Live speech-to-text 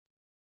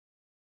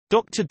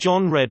Dr.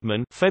 John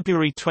Redman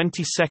 (February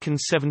 22,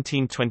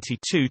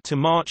 1722 to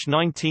March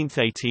 19,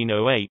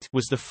 1808)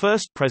 was the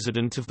first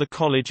president of the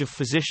College of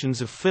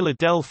Physicians of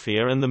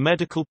Philadelphia and the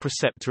medical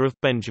preceptor of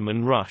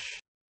Benjamin Rush.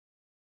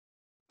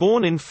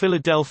 Born in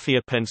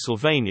Philadelphia,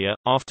 Pennsylvania,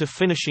 after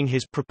finishing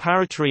his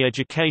preparatory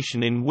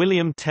education in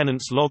William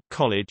Tennant's Log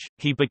College,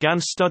 he began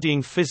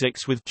studying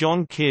physics with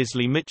John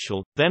Kearsley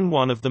Mitchell, then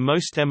one of the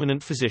most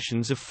eminent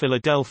physicians of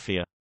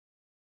Philadelphia.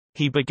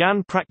 He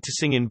began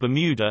practicing in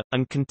Bermuda,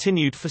 and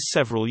continued for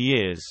several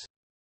years.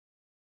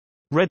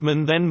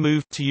 Redman then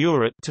moved to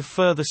Europe to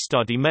further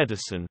study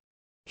medicine.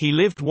 He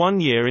lived 1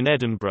 year in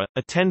Edinburgh,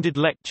 attended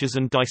lectures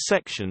and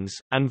dissections,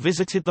 and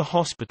visited the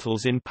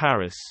hospitals in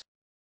Paris.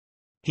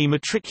 He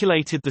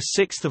matriculated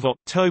 6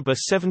 October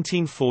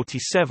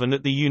 1747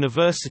 at the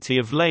University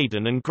of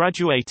Leiden and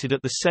graduated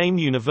at the same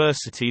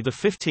university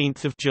 15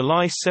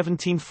 July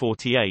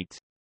 1748.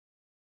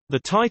 The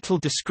title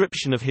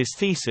description of his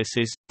thesis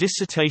is,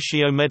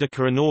 Dissertatio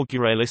Medica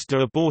Inauguralis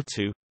de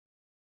Abortu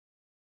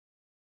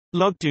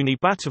Lugduni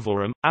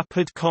Batavorum,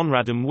 apud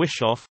Conradum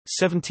Wishoff,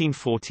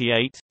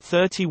 1748,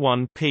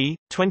 31 p.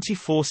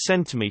 24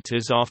 cm.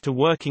 After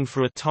working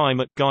for a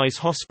time at Guy's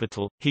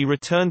Hospital, he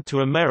returned to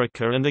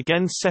America and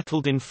again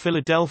settled in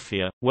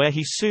Philadelphia, where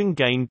he soon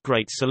gained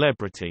great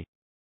celebrity.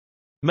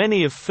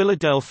 Many of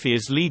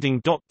Philadelphia's leading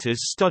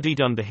doctors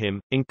studied under him,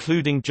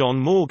 including John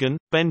Morgan,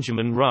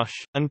 Benjamin Rush,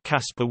 and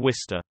Caspar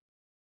Wister.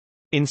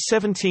 In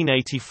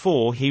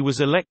 1784 he was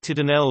elected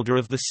an elder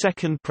of the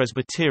Second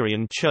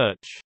Presbyterian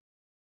Church.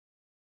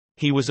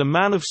 He was a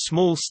man of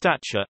small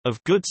stature,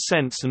 of good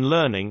sense and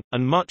learning,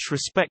 and much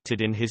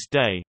respected in his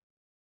day.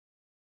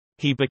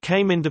 He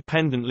became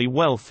independently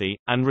wealthy,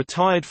 and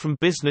retired from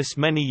business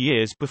many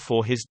years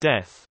before his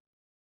death.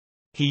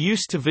 He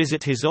used to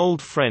visit his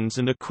old friends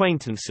and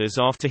acquaintances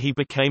after he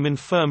became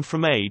infirm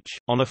from age,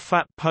 on a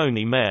fat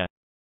pony mare.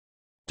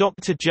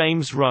 Dr.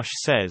 James Rush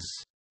says,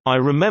 I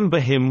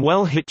remember him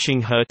well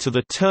hitching her to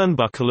the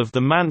turnbuckle of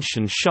the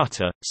mansion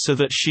shutter, so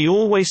that she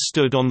always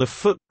stood on the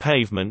foot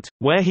pavement,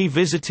 where he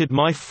visited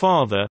my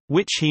father,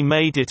 which he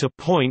made it a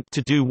point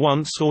to do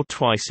once or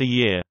twice a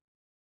year.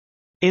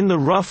 In the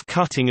rough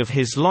cutting of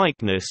his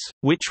likeness,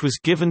 which was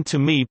given to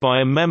me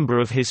by a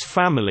member of his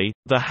family,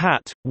 the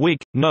hat, wig,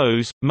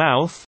 nose,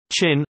 mouth,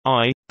 chin,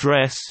 eye,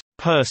 dress,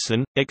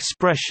 person,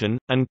 expression,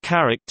 and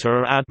character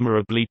are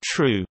admirably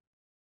true.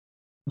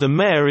 The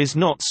mare is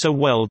not so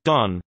well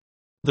done.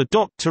 The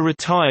doctor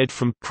retired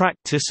from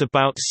practice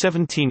about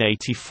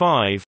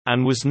 1785,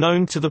 and was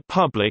known to the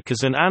public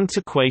as an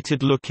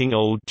antiquated-looking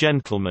old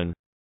gentleman.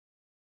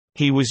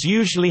 He was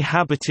usually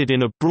habited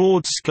in a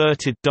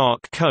broad-skirted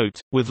dark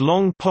coat, with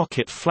long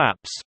pocket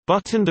flaps,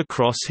 buttoned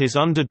across his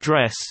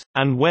under-dress,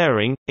 and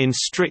wearing, in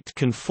strict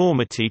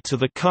conformity to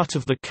the cut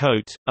of the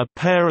coat, a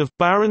pair of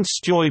Baron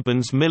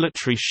Steuben's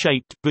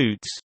military-shaped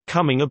boots,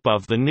 coming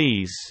above the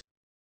knees.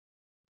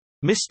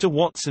 Mr.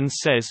 Watson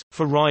says,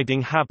 for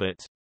riding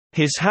habit,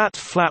 his hat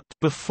flapped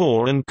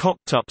before and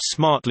cocked up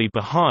smartly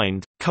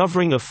behind,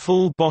 covering a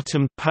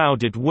full-bottomed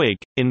powdered wig,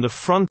 in the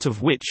front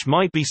of which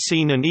might be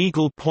seen an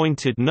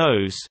eagle-pointed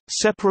nose,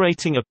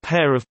 separating a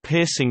pair of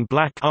piercing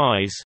black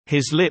eyes,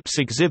 his lips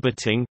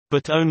exhibiting,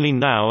 but only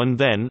now and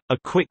then, a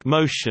quick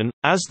motion,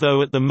 as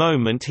though at the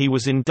moment he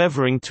was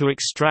endeavoring to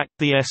extract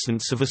the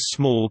essence of a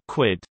small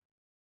quid.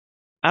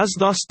 As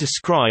thus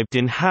described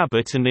in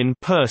habit and in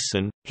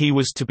person, he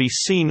was to be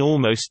seen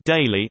almost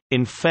daily,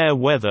 in fair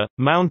weather,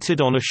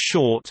 mounted on a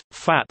short,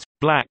 fat,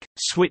 black,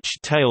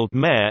 switch-tailed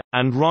mare,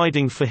 and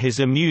riding for his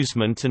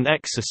amusement and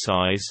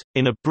exercise,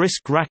 in a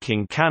brisk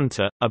racking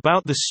canter,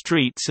 about the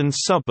streets and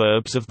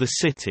suburbs of the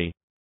city.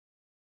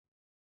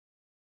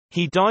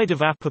 He died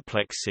of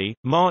apoplexy,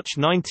 March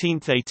 19,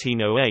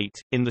 1808,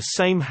 in the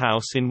same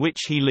house in which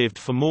he lived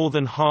for more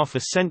than half a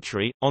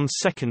century, on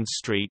 2nd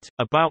Street,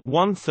 about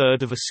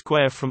 1/3 of a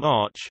square from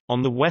Arch,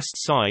 on the west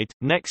side,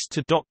 next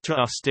to Dr.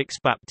 Ustick's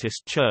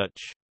Baptist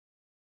Church.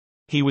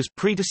 He was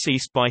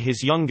predeceased by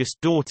his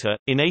youngest daughter,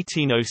 in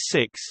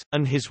 1806,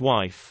 and his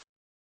wife.